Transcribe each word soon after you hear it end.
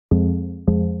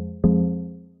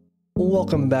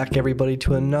Welcome back everybody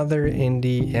to another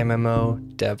indie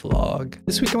MMO devlog.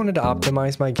 This week I wanted to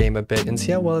optimize my game a bit and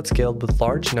see how well it scaled with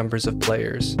large numbers of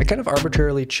players. I kind of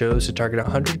arbitrarily chose to target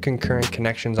 100 concurrent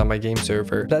connections on my game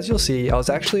server, but as you'll see, I was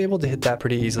actually able to hit that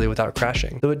pretty easily without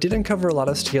crashing, though it did uncover a lot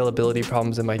of scalability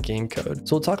problems in my game code.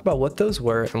 So we'll talk about what those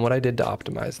were and what I did to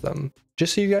optimize them.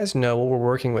 Just so you guys know what we're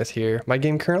working with here, my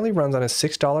game currently runs on a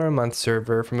 $6 a month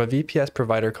server from a VPS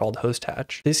provider called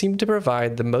HostHatch. They seem to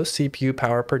provide the most CPU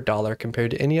power per dollar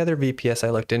compared to any other VPS I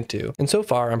looked into, and so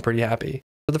far I'm pretty happy.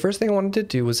 So the first thing I wanted to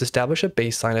do was establish a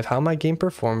baseline of how my game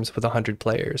performs with 100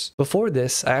 players. Before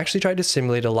this, I actually tried to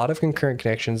simulate a lot of concurrent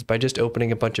connections by just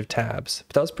opening a bunch of tabs,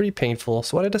 but that was pretty painful,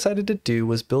 so what I decided to do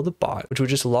was build a bot which would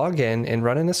just log in and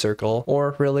run in a circle,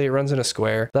 or really it runs in a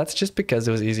square. That's just because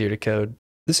it was easier to code.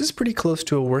 This is pretty close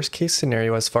to a worst case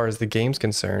scenario as far as the game's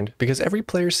concerned, because every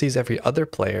player sees every other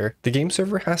player, the game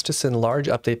server has to send large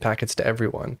update packets to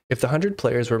everyone. If the 100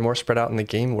 players were more spread out in the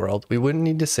game world, we wouldn't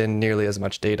need to send nearly as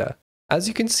much data. As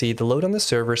you can see, the load on the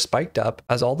server spiked up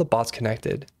as all the bots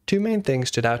connected. Two main things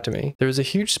stood out to me. There was a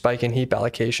huge spike in heap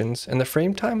allocations, and the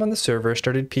frame time on the server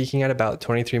started peaking at about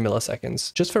 23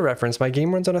 milliseconds. Just for reference, my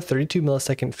game runs on a 32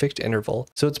 millisecond fixed interval,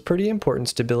 so it's pretty important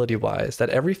stability-wise that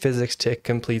every physics tick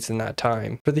completes in that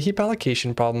time. For the heap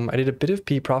allocation problem, I did a bit of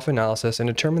pprof analysis and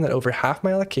determined that over half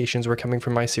my allocations were coming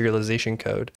from my serialization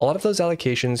code. A lot of those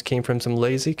allocations came from some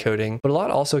lazy coding, but a lot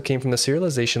also came from the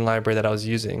serialization library that I was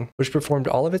using, which performed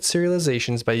all of its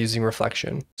serializations by using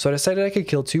reflection. So I decided I could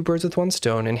kill two birds with one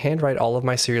stone and handwrite all of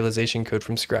my serialization code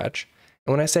from scratch.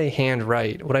 And when I say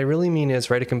handwrite, what I really mean is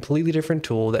write a completely different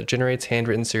tool that generates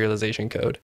handwritten serialization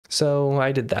code. So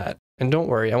I did that. And don't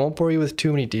worry, I won't bore you with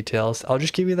too many details, I'll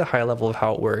just give you the high level of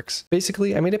how it works.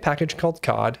 Basically, I made a package called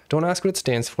cod. Don't ask what it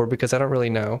stands for because I don't really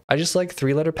know. I just like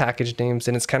 3-letter package names,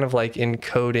 and it's kind of like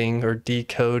encoding or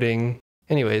decoding.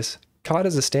 Anyways, cod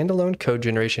is a standalone code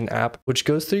generation app which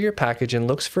goes through your package and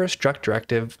looks for a struct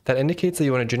directive that indicates that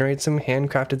you want to generate some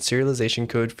handcrafted serialization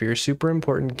code for your super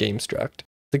important game struct.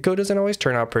 The code doesn't always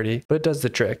turn out pretty, but it does the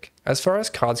trick. As far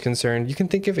as cod's concerned, you can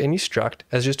think of any struct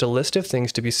as just a list of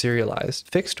things to be serialized.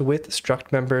 Fixed width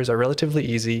struct members are relatively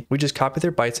easy. We just copy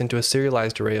their bytes into a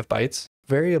serialized array of bytes.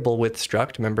 Variable width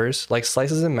struct members, like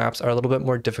slices and maps, are a little bit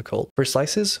more difficult. For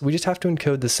slices, we just have to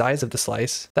encode the size of the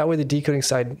slice. That way the decoding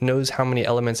side knows how many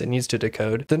elements it needs to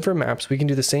decode. Then for maps, we can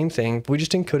do the same thing, but we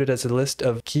just encode it as a list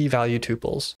of key value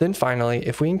tuples. Then finally,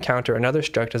 if we encounter another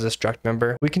struct as a struct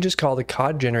member, we can just call the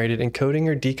cod generated encoding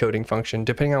or decoding function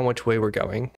depending on which way we're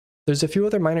going. There's a few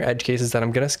other minor edge cases that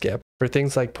I'm going to skip for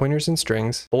things like pointers and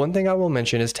strings, but one thing I will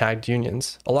mention is tagged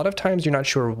unions. A lot of times you're not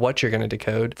sure what you're going to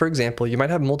decode. For example, you might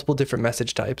have multiple different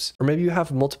message types, or maybe you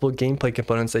have multiple gameplay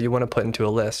components that you want to put into a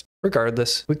list.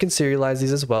 Regardless, we can serialize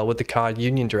these as well with the cod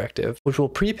union directive, which will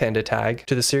prepend a tag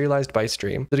to the serialized byte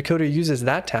stream. The decoder uses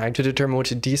that tag to determine which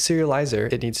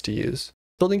deserializer it needs to use.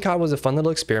 Building cod was a fun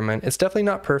little experiment. It's definitely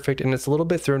not perfect and it's a little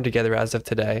bit thrown together as of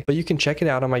today, but you can check it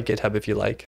out on my GitHub if you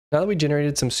like. Now that we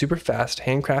generated some super fast,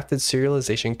 handcrafted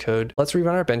serialization code, let's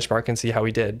rerun our benchmark and see how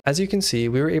we did. As you can see,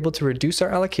 we were able to reduce our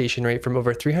allocation rate from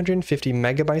over 350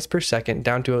 megabytes per second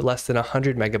down to less than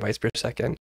 100 megabytes per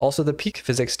second. Also, the peak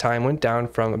physics time went down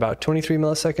from about 23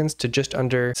 milliseconds to just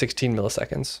under 16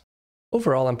 milliseconds.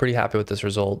 Overall, I'm pretty happy with this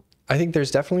result. I think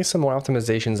there's definitely some more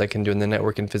optimizations I can do in the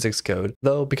network and physics code,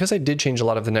 though because I did change a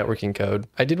lot of the networking code,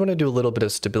 I did want to do a little bit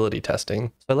of stability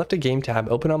testing. So I left a game tab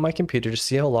open on my computer to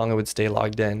see how long it would stay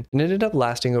logged in, and it ended up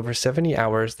lasting over 70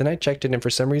 hours. Then I checked it and for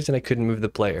some reason I couldn't move the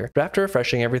player. But after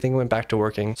refreshing, everything went back to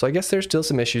working, so I guess there's still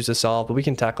some issues to solve, but we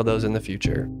can tackle those in the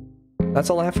future. That's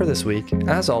all I have for this week.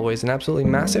 As always, an absolutely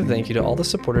massive thank you to all the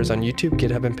supporters on YouTube,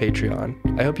 GitHub, and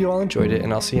Patreon. I hope you all enjoyed it,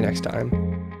 and I'll see you next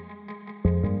time.